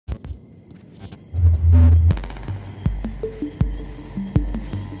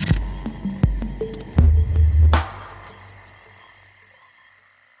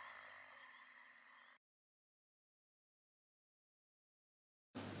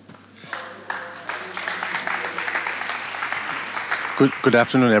Good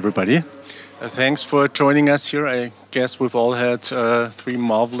afternoon, everybody. Thanks for joining us here. I guess we've all had 3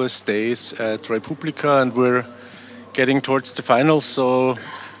 marvelous days at Republica, and we're getting towards the final. So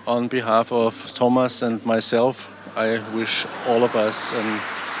on behalf of Thomas and myself, I wish all of us an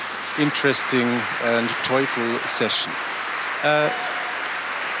interesting and joyful session.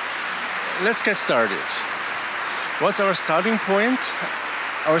 Let's get started. What's our starting point?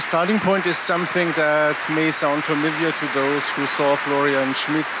 Our starting point is something that may sound familiar to those who saw Florian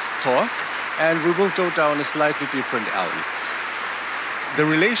Schmidt's talk, and we will go down a slightly different alley. The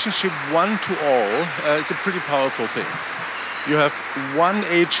relationship one-to-all is a pretty powerful thing. You have one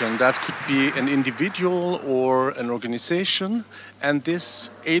agent that could be an individual or an organization, and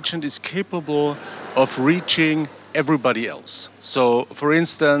this agent is capable of reaching everybody else. So, for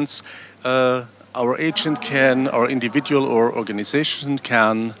instance, our individual or organization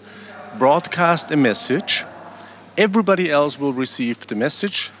can broadcast a message. Everybody else will receive the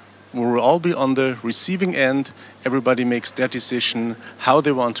message. We will all be on the receiving end. Everybody makes their decision how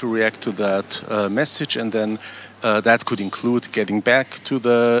they want to react to that message, and then that could include getting back to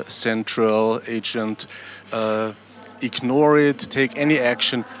the central agent, ignore it, take any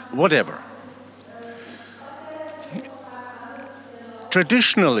action, whatever.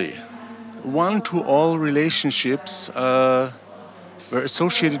 Traditionally, one-to-all relationships were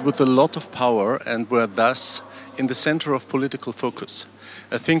associated with a lot of power and were thus in the center of political focus.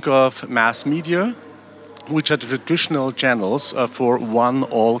 Think of mass media, which are the traditional channels for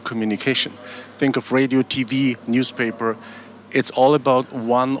one-all communication. Think of radio, TV, newspaper. It's all about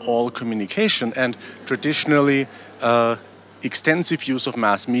one-all communication, and traditionally extensive use of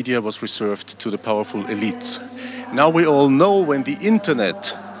mass media was reserved to the powerful elites. Now we all know when the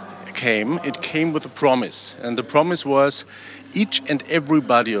internet it came with a promise, and the promise was each and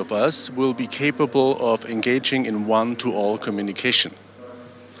everybody of us will be capable of engaging in one-to-all communication.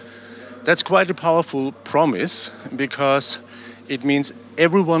 That's quite a powerful promise, because it means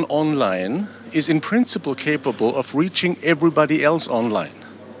everyone online is in principle capable of reaching everybody else online.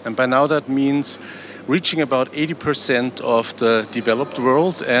 And by now that means reaching about 80% of the developed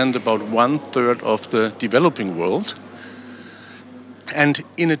world and about 1/3 of the developing world. And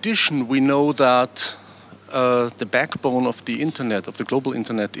in addition, we know that the backbone of the internet, of the global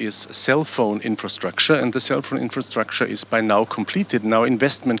internet, is cell phone infrastructure, and the cell phone infrastructure is by now completed. Now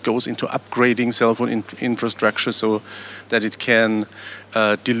investment goes into upgrading cell phone infrastructure so that it can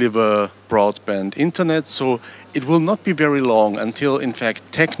deliver broadband internet. So it will not be very long until, in fact,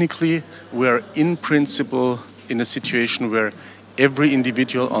 technically, we're in principle in a situation where every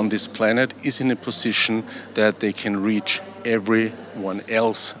individual on this planet is in a position that they can reach everyone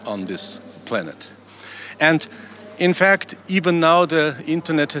else on this planet. And in fact, even now the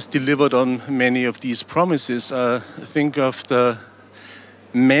internet has delivered on many of these promises. Think of the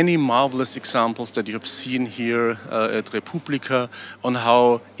many marvelous examples that you have seen here at Republica on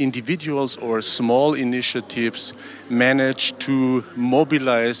how individuals or small initiatives manage to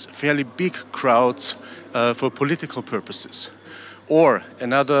mobilize fairly big crowds for political purposes. Or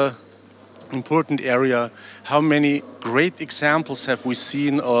another important area, how many great examples have we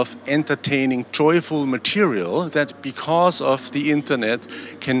seen of entertaining, joyful material that because of the internet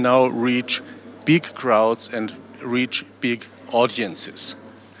can now reach big crowds and reach big audiences.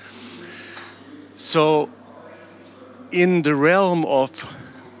 So in the realm of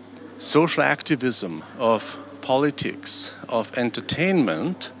social activism, of politics, of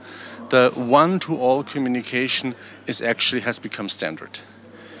entertainment, the one-to-all communication has become standard.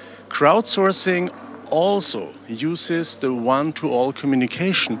 Crowdsourcing also uses the one-to-all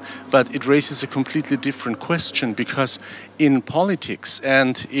communication, but it raises a completely different question, because in politics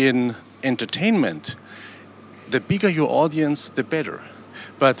and in entertainment, the bigger your audience, the better.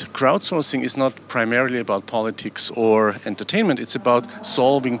 But crowdsourcing is not primarily about politics or entertainment. It's about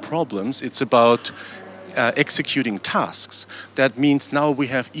solving problems. It's about executing tasks. That means now we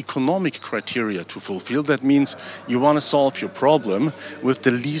have economic criteria to fulfill. That means you want to solve your problem with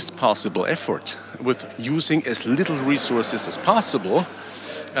the least possible effort, with using as little resources as possible.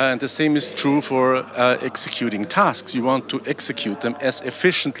 And the same is true for executing tasks. You want to execute them as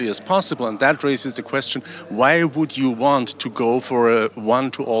efficiently as possible. And that raises the question, why would you want to go for a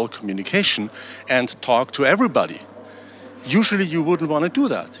one-to-all communication and talk to everybody? Usually you wouldn't want to do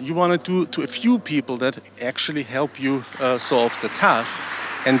that. You want to do to a few people that actually help you solve the task.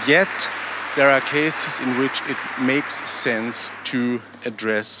 And yet there are cases in which it makes sense to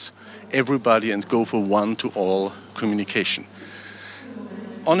address everybody and go for one-to-all communication.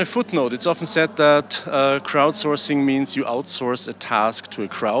 On a footnote, it's often said that crowdsourcing means you outsource a task to a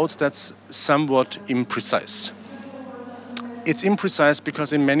crowd. That's somewhat imprecise. it's imprecise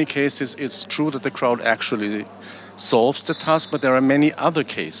because in many cases it's true that the crowd actually solves the task, but there are many other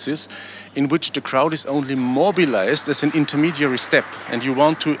cases in which the crowd is only mobilized as an intermediary step, and you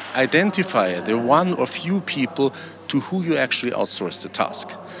want to identify the one or few people to who you actually outsource the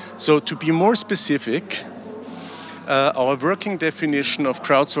task. So to be more specific, our working definition of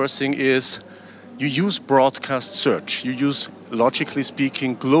crowdsourcing is you use broadcast search. You use, logically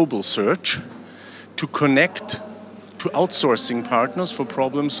speaking, global search to connect to outsourcing partners for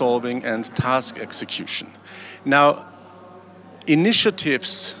problem solving and task execution. Now,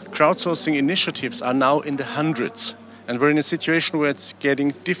 crowdsourcing initiatives are now in the hundreds, and we're in a situation where it's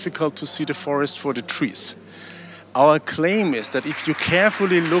getting difficult to see the forest for the trees. Our claim is that if you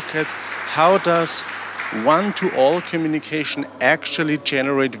carefully look at how does one-to-all communication actually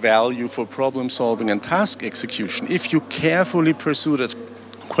generate value for problem solving and task execution, if you carefully pursue that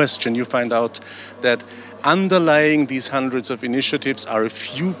question, you find out that underlying these hundreds of initiatives are a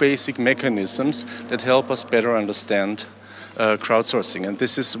few basic mechanisms that help us better understand crowdsourcing. And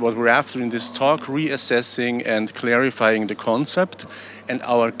this is what we're after in this talk, reassessing and clarifying the concept. And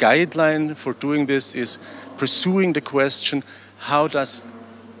our guideline for doing this is pursuing the question, how does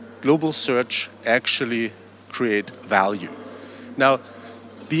global search actually create value? Now,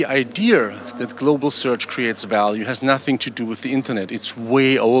 the idea that global search creates value has nothing to do with the internet. It's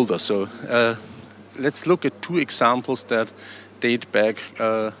way older. So let's look at two examples that date back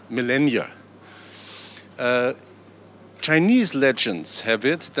millennia. Chinese legends have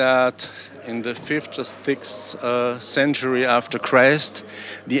it that in the 5th or 6th century after Christ,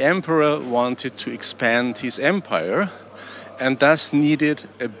 the emperor wanted to expand his empire and thus needed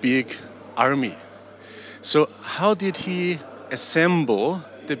a big army. So how did he assemble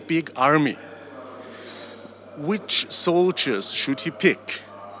the big army? Which soldiers should he pick?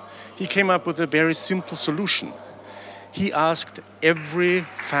 He came up with a very simple solution. He asked every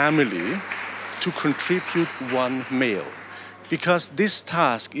family to contribute one male, because this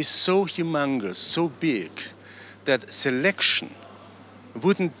task is so humongous, so big, that selection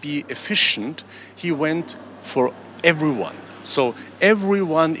wouldn't be efficient. He went for everyone. So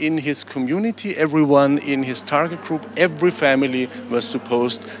everyone in his community, everyone in his target group, every family was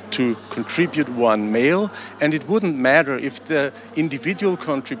supposed to contribute one male, and it wouldn't matter if the individual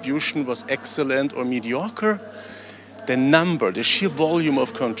contribution was excellent or mediocre. The number, the sheer volume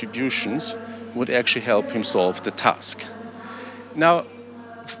of contributions would actually help him solve the task. Now,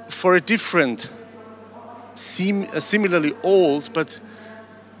 for a different, similarly old but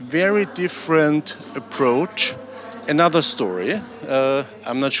very different approach, another story.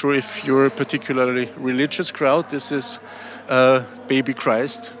 I'm not sure if you're a particularly religious crowd. This is baby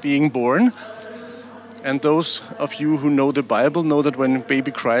Christ being born. And those of you who know the Bible know that when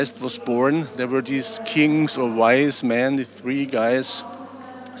baby Christ was born, there were these kings or wise men, the three guys,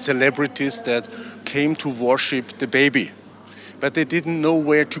 celebrities that came to worship the baby. But they didn't know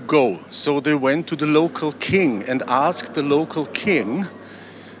where to go. So they went to the local king and asked the local king,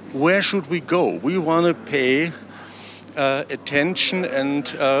 where should we go? We want to pay attention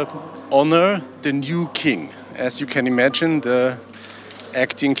and honor the new king. As you can imagine, the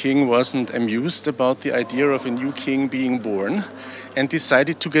acting king wasn't amused about the idea of a new king being born and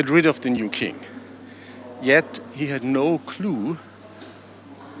decided to get rid of the new king. Yet he had no clue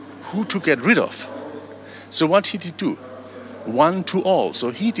who to get rid of. So what did he do? One to all.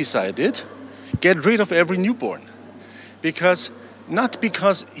 So he decided, get rid of every newborn. Not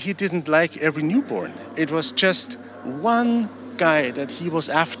because he didn't like every newborn. It was just one guy that he was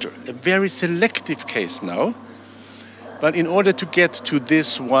after. A very selective case now. But in order to get to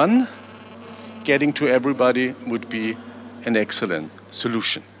this one, getting to everybody would be an excellent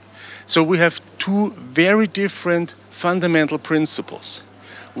solution. So we have two very different fundamental principles.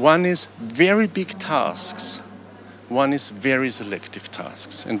 One is very big tasks. One is very selective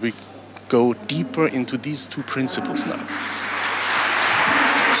tasks. And we go deeper into these two principles now.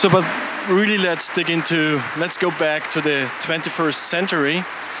 So, but really let's go back to the 21st century.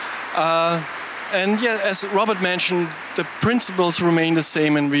 And yeah, as Robert mentioned, the principles remain the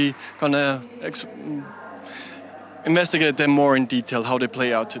same, and we're gonna investigate them more in detail, how they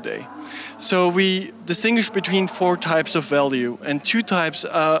play out today. So we distinguish between 4 types of value, and 2 types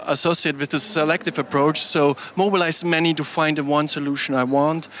are associated with the selective approach. So mobilize many to find the one solution I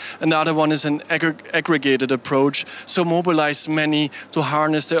want. And the other one is an aggregated approach. So mobilize many to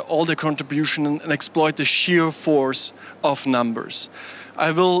harness all the contribution and exploit the sheer force of numbers.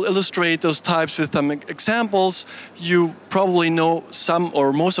 I will illustrate those types with some examples. You probably know some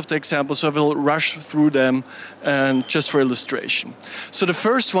or most of the examples, so I will rush through them and just for illustration. So the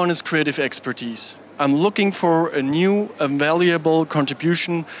first one is creative expertise. I'm looking for a new and valuable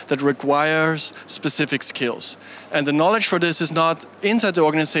contribution that requires specific skills. And the knowledge for this is not inside the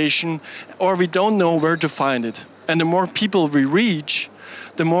organization, or we don't know where to find it. And the more people we reach,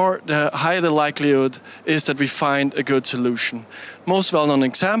 the higher the likelihood is that we find a good solution. Most well-known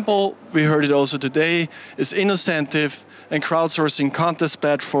example, we heard it also today, is Innocentive, a crowdsourcing contest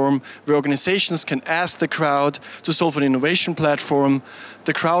platform where organizations can ask the crowd to solve an innovation platform.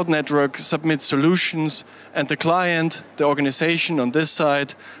 The crowd network submits solutions, and the client, the organization on this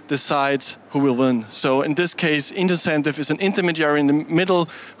side, decides who will win. So in this case, Innocentive is an intermediary in the middle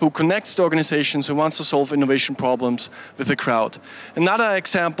who connects the organizations who wants to solve innovation problems with the crowd. Another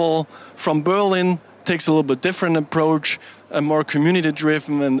example from Berlin takes a little bit different approach, a more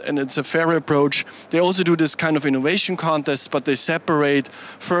community-driven, and it's a fair approach. They also do this kind of innovation contest, but they separate.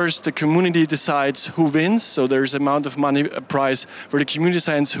 First, the community decides who wins, so there's an amount of money, a prize, where the community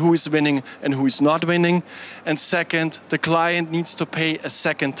decides who is winning and who is not winning. And second, the client needs to pay a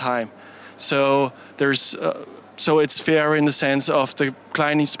second time. So so it's fair in the sense of the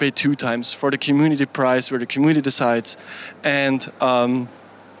client needs to pay 2 times for the community prize, where the community decides, and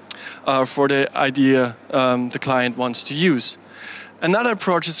for the idea the client wants to use. Another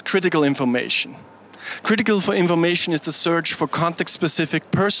approach is critical information. Critical information is the search for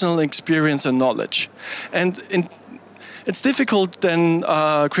context-specific personal experience and knowledge. And it's difficult than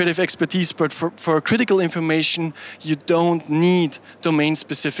creative expertise, but for critical information, you don't need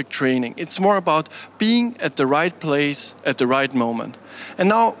domain-specific training. It's more about being at the right place at the right moment. And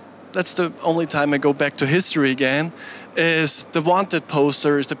now, that's the only time I go back to history again, is the wanted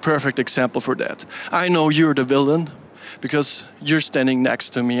poster is the perfect example for that. I know you're the villain because you're standing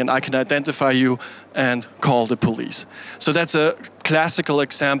next to me and I can identify you and call the police. So that's a classical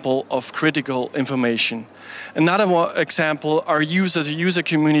example of critical information. Another example are user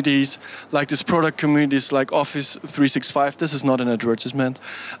communities, like these product communities like Office 365. This is not an advertisement,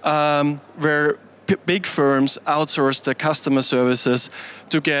 where big firms outsource their customer services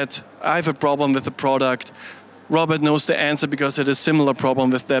to get, I have a problem with the product, Robert knows the answer because it is a similar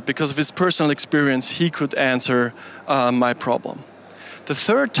problem with that. Because of his personal experience, he could answer my problem. The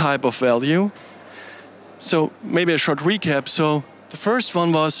third type of value, so maybe a short recap. So the first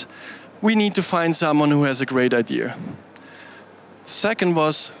one was, we need to find someone who has a great idea. The second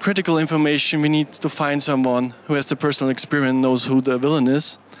was critical information. We need to find someone who has the personal experience and knows who the villain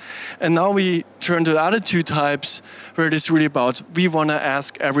is. And now we turn to the other 2 types, where it is really about, we want to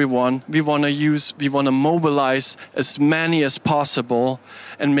ask everyone, we want to mobilize as many as possible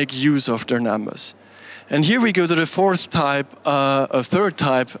and make use of their numbers. And here we go to the fourth type, a third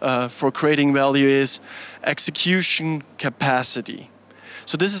type for creating value is execution capacity.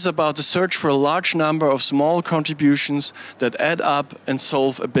 So this is about the search for a large number of small contributions that add up and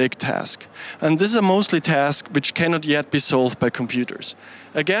solve a big task. And this is a mostly task which cannot yet be solved by computers.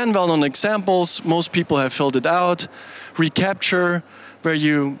 Again, well-known examples, most people have filled it out. Recapture, where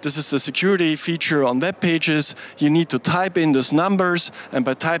this is the security feature on web pages, you need to type in those numbers, and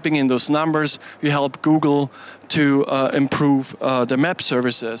by typing in those numbers, you help Google to improve the map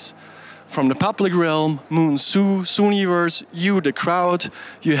services. From the public realm, Moon Zooniverse, you, the crowd,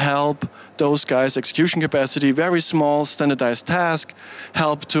 you help those guys, execution capacity, very small, standardized task,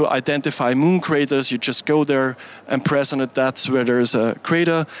 help to identify moon craters. You just go there and press on it, that's where there's a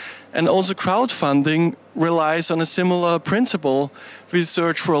crater. And also crowdfunding relies on a similar principle. We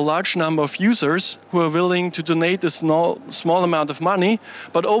search for a large number of users who are willing to donate a small amount of money,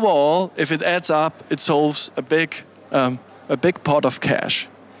 but overall, if it adds up, it solves a big pot of cash.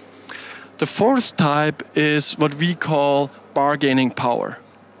 The fourth type is what we call bargaining power.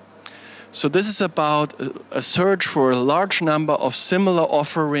 So this is about a search for a large number of similar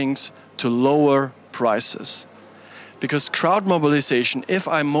offerings to lower prices. Because crowd mobilization, if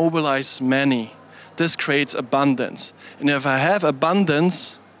I mobilize many, this creates abundance. And if I have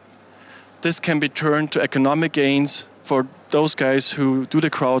abundance, this can be turned to economic gains for those guys who do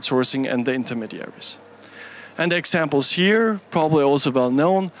the crowdsourcing and the intermediaries. And the examples here, probably also well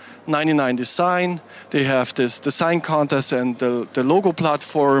known, 99 Design, they have this design contest and the logo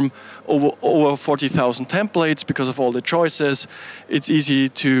platform, over 40,000 templates because of all the choices. It's easy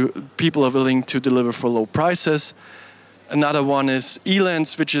people are willing to deliver for low prices. Another one is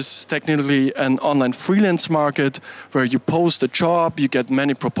Elance, which is technically an online freelance market where you post a job, you get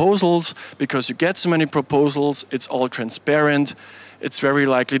many proposals. Because you get so many proposals, it's all transparent. It's very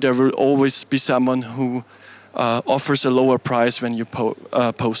likely there will always be someone who offers a lower price when you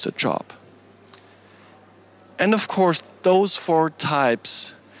post a job. And of course, those 4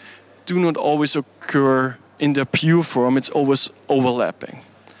 types do not always occur in their pure form, it's always overlapping.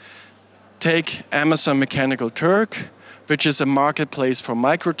 Take Amazon Mechanical Turk, which is a marketplace for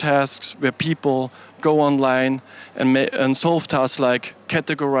microtasks where people go online and solve tasks like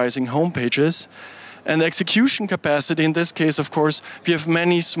categorizing homepages. And execution capacity, in this case, of course, we have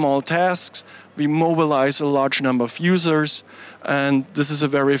many small tasks, we mobilize a large number of users, and this is a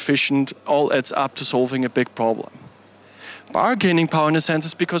very efficient, all adds up to solving a big problem. Bargaining power, in a sense,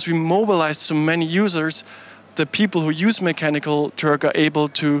 is because we mobilize so many users, the people who use Mechanical Turk are able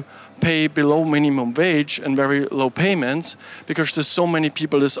to pay below minimum wage and very low payments, because there's so many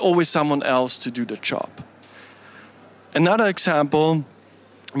people, there's always someone else to do the job. Another example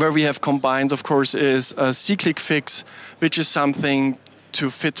where we have combined, of course, is a C-click fix, which is something to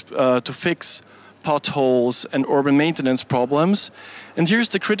fix potholes and urban maintenance problems. And here's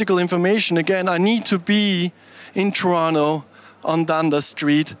the critical information. Again, I need to be in Toronto on Dundas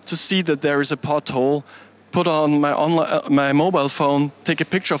Street to see that there is a pothole, put on my mobile phone, take a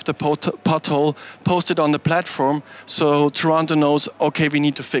picture of the pothole, post it on the platform, so Toronto knows, okay, we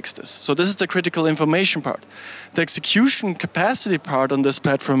need to fix this. So this is the critical information part. The execution capacity part on this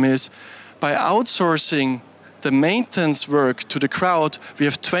platform is, by outsourcing the maintenance work to the crowd, we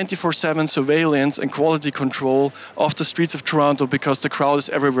have 24/7 surveillance and quality control of the streets of Toronto, because the crowd is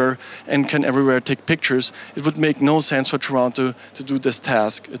everywhere and can everywhere take pictures. It would make no sense for Toronto to do this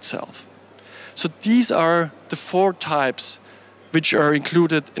task itself. So these are the 4 types which are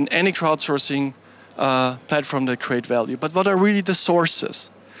included in any crowdsourcing platform that create value. But what are really the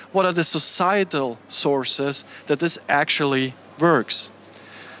sources? What are the societal sources that this actually works?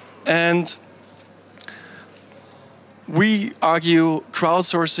 And we argue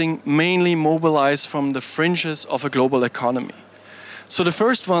crowdsourcing mainly mobilized from the fringes of a global economy. So the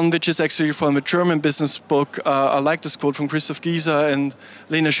first one, which is actually from a German business book, I like this quote from Christoph Gieser and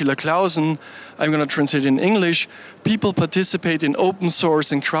Lena Schiller-Clausen. I'm going to translate it in English. People participate in open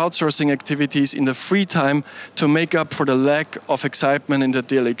source and crowdsourcing activities in their free time to make up for the lack of excitement in their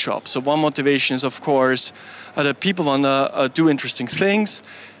daily job. So one motivation is, of course, that people want to do interesting things.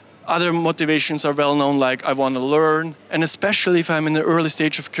 Other motivations are well known, like I want to learn, and especially if I'm in the early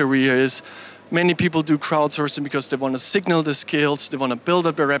stage of career, is many people do crowdsourcing because they want to signal the skills, they want to build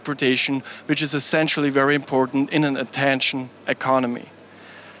up their reputation, which is essentially very important in an attention economy.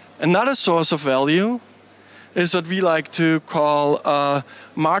 Another source of value is what we like to call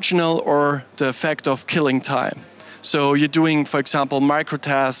marginal, or the effect of killing time. So you're doing, for example,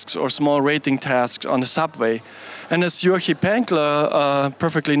 microtasks or small rating tasks on the subway. And as Joachim Penkler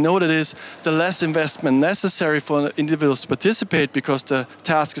perfectly noted, is the less investment necessary for individuals to participate, because the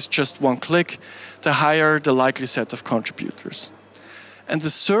task is just one click, the higher the likely set of contributors. And the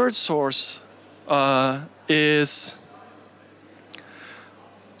third source is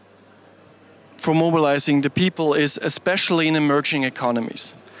for mobilizing the people, is especially in emerging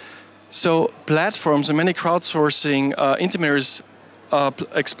economies. So platforms and many crowdsourcing intermediaries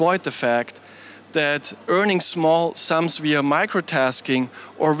exploit the fact that earning small sums via microtasking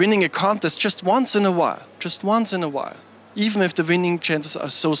or winning a contest just once in a while, even if the winning chances are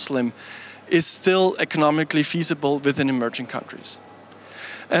so slim, is still economically feasible within emerging countries.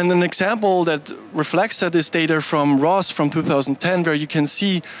 And an example that reflects that is data from Ross from 2010, where you can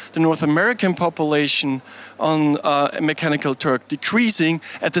see the North American population on Mechanical Turk decreasing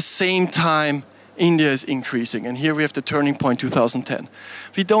at the same time India is increasing. And here we have the turning point 2010.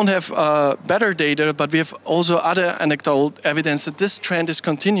 We don't have better data, but we have also other anecdotal evidence that this trend is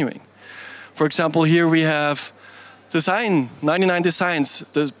continuing. For example, here we have design, 99 Designs.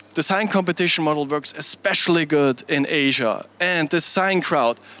 The design competition model works especially good in Asia. And the design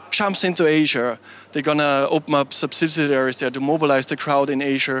crowd jumps into Asia. They're going to open up subsidiaries there to mobilize the crowd in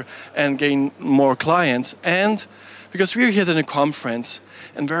Asia and gain more clients. And because we're here at a conference,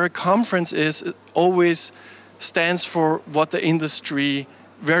 and where a conference is, it always stands for what the industry,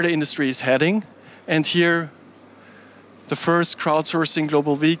 where the industry is heading. And here, the first crowdsourcing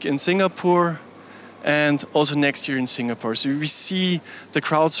global week in Singapore, and also next year in Singapore. So we see the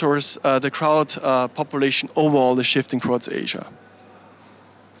crowd population overall is shifting towards Asia.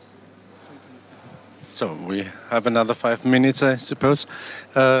 So we have another 5 minutes, I suppose.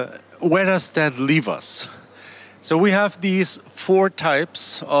 Where does that leave us? So we have these 4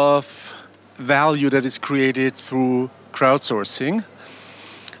 types of value that is created through crowdsourcing.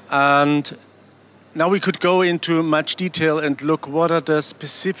 And Now we could go into much detail and look what are the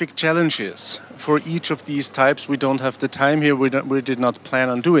specific challenges for each of these types. We don't have the time here. We did not plan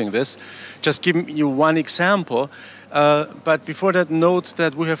on doing this. Just giving you one example. But before that, note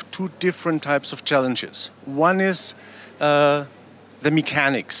that we have two different types of challenges. One is the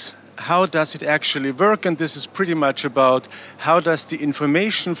mechanics. How does it actually work? And this is pretty much about how does the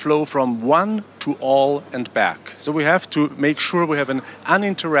information flow from one to all and back. So we have to make sure we have an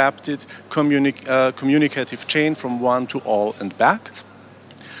uninterrupted communicative chain from one to all and back.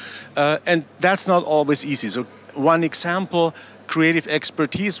 And that's not always easy. So one example, creative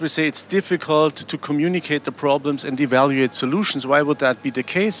expertise, we say it's difficult to communicate the problems and evaluate solutions. Why would that be the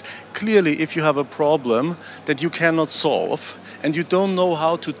case? Clearly, if you have a problem that you cannot solve, and you don't know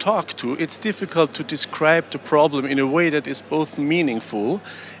how to talk to, it's difficult to describe the problem in a way that is both meaningful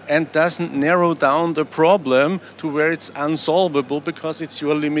and doesn't narrow down the problem to where it's unsolvable because it's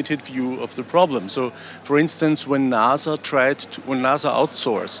your limited view of the problem. So, for instance, when NASA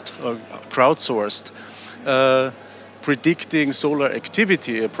outsourced or crowdsourced predicting solar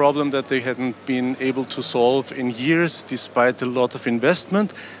activity, a problem that they hadn't been able to solve in years despite a lot of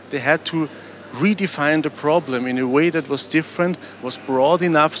investment, they had to redefine the problem in a way that was different, was broad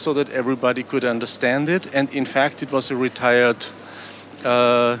enough so that everybody could understand it. And in fact, it was a retired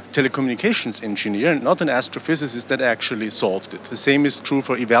telecommunications engineer, not an astrophysicist, that actually solved it. The same is true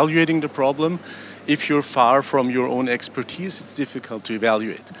for evaluating the problem. If you're far from your own expertise, it's difficult to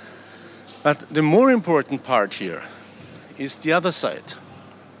evaluate. But the more important part here is the other side.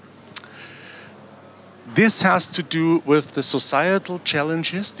 This has to do with the societal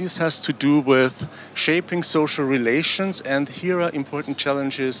challenges. This has to do with shaping social relations. And here are important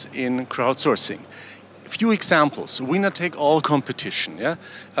challenges in crowdsourcing. A few examples. Winner-take-all competition. Yeah?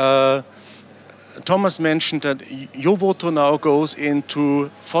 Thomas mentioned that Yovoto now goes into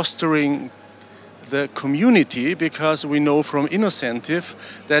fostering the community because we know from Innocentive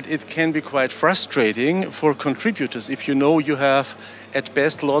that it can be quite frustrating for contributors if you know you have at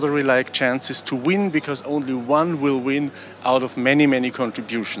best lottery-like chances to win because only one will win out of many, many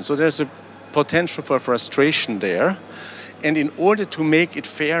contributions. So there's a potential for frustration there. And in order to make it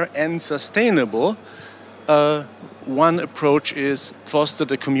fair and sustainable, one approach is foster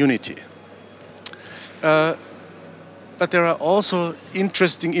the community. But there are also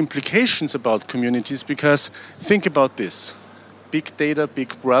interesting implications about communities because think about this. Big data,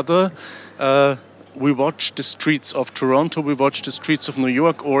 big brother. We watch the streets of Toronto, we watch the streets of New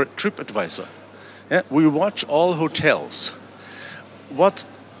York or TripAdvisor. Yeah? We watch all hotels. What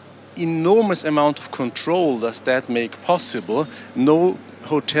enormous amount of control does that make possible? No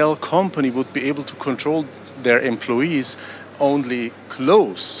hotel company would be able to control their employees only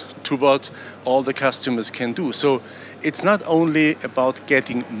close to what all the customers can do. So it's not only about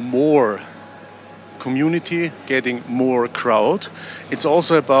getting more community, getting more crowd, it's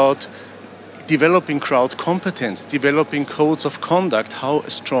also about developing crowd competence, developing codes of conduct, how a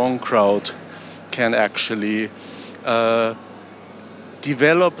strong crowd can actually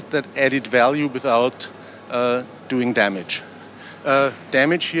develop that added value without doing damage.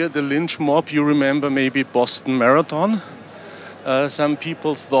 Damage here, the lynch mob, you remember maybe Boston Marathon. Some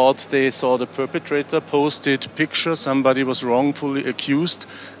people thought they saw the perpetrator, posted pictures, somebody was wrongfully accused,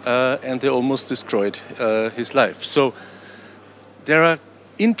 and they almost destroyed his life. So there are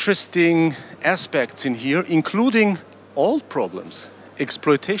interesting aspects in here, including old problems,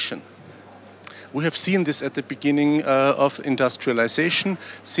 exploitation. We have seen this at the beginning of industrialization,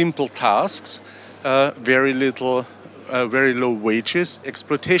 simple tasks, very low wages,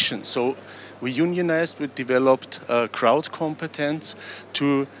 exploitation. So we unionized, we developed crowd competence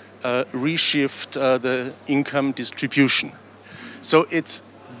to reshift the income distribution. So it's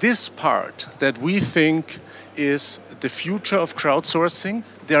this part that we think is the future of crowdsourcing.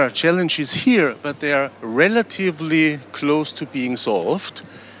 There are challenges here, but they are relatively close to being solved.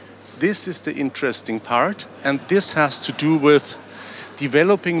 This is the interesting part, and this has to do with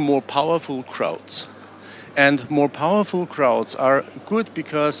developing more powerful crowds. And more powerful crowds are good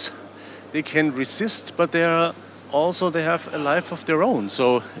because they can resist, but they have a life of their own.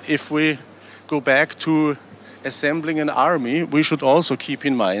 So if we go back to assembling an army, we should also keep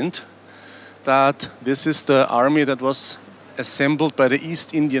in mind that this is the army that was assembled by the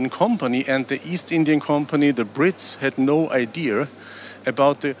East Indian Company, and the East Indian Company, the Brits, had no idea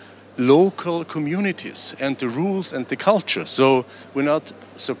about the local communities and the rules and the culture. So we're not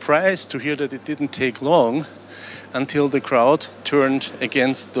surprised to hear that it didn't take long until the crowd turned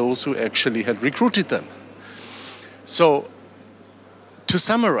against those who actually had recruited them. So, to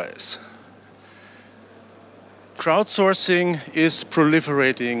summarize, Crowdsourcing is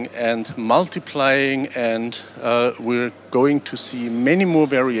proliferating and multiplying, and we're going to see many more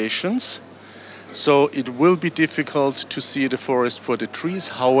variations. So it will be difficult to see the forest for the trees.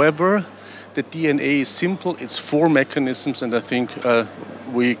 However, the DNA is simple. It's 4 mechanisms, and I think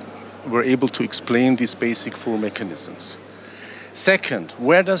we were able to explain these basic 4 mechanisms. Second,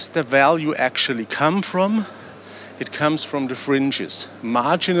 where does the value actually come from? It comes from the fringes.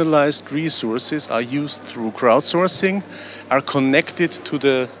 Marginalized resources are used through crowdsourcing, are connected to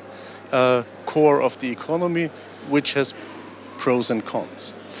the core of the economy, which has pros and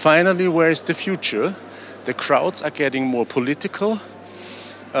cons. Finally, where is the future? The crowds are getting more political.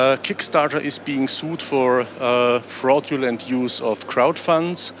 Kickstarter is being sued for fraudulent use of crowd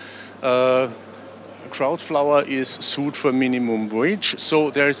funds. Crowdflower is sued for minimum wage.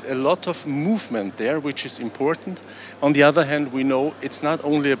 So there is a lot of movement there, which is important. On the other hand, we know it's not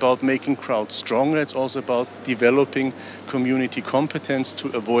only about making crowds stronger, it's also about developing community competence to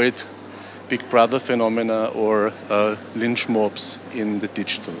avoid Big Brother phenomena or lynch mobs in the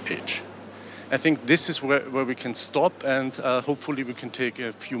digital age. I think this is where we can stop, and hopefully we can take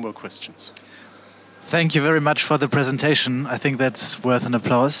a few more questions. Thank you very much for the presentation. I think that's worth an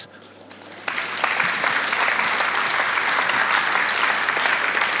applause.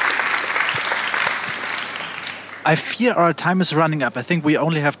 I fear our time is running up. I think we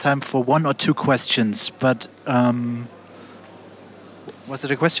only have time for 1 or 2 questions, but was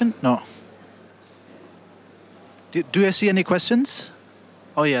it a question? No. Do I see any questions?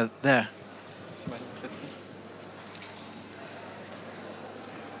 Oh yeah, there.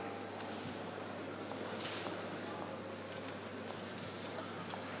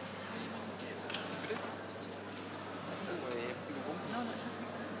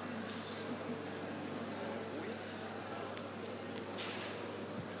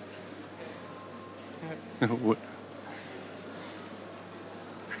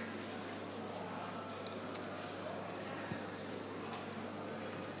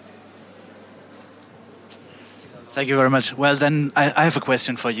 Thank you very much. Well, then I have a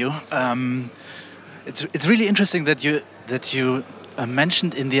question for you. It's really interesting that you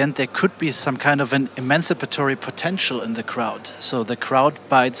mentioned in the end there could be some kind of an emancipatory potential in the crowd. So the crowd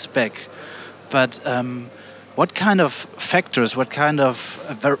bites back, but what kind of factors, what kind of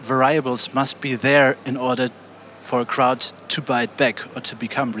variables must be there in order for a crowd to bite back or to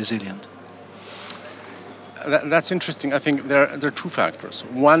become resilient? That's interesting. I think there are 2 factors.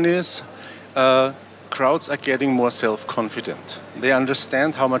 One is crowds are getting more self-confident. They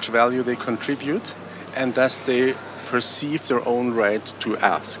understand how much value they contribute, and thus they perceive their own right to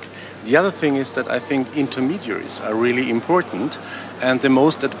ask. The other thing is that I think intermediaries are really important, and the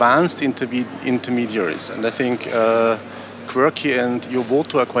most advanced intermediaries, and I think Quirky and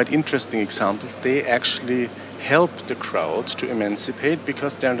Yovoto are quite interesting examples. They actually help the crowd to emancipate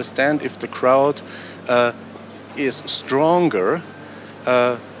because they understand if the crowd is stronger,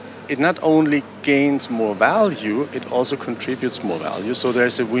 it not only gains more value, it also contributes more value. So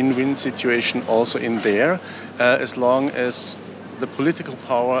there's a win-win situation also in there, as long as the political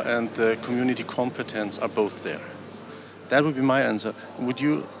power and the community competence are both there. That would be my answer. Would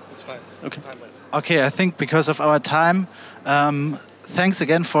you? It's fine. Okay. Okay, I think because of our time, thanks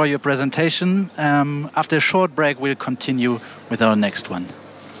again for your presentation. After a short break, we'll continue with our next one.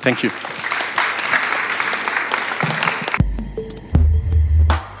 Thank you.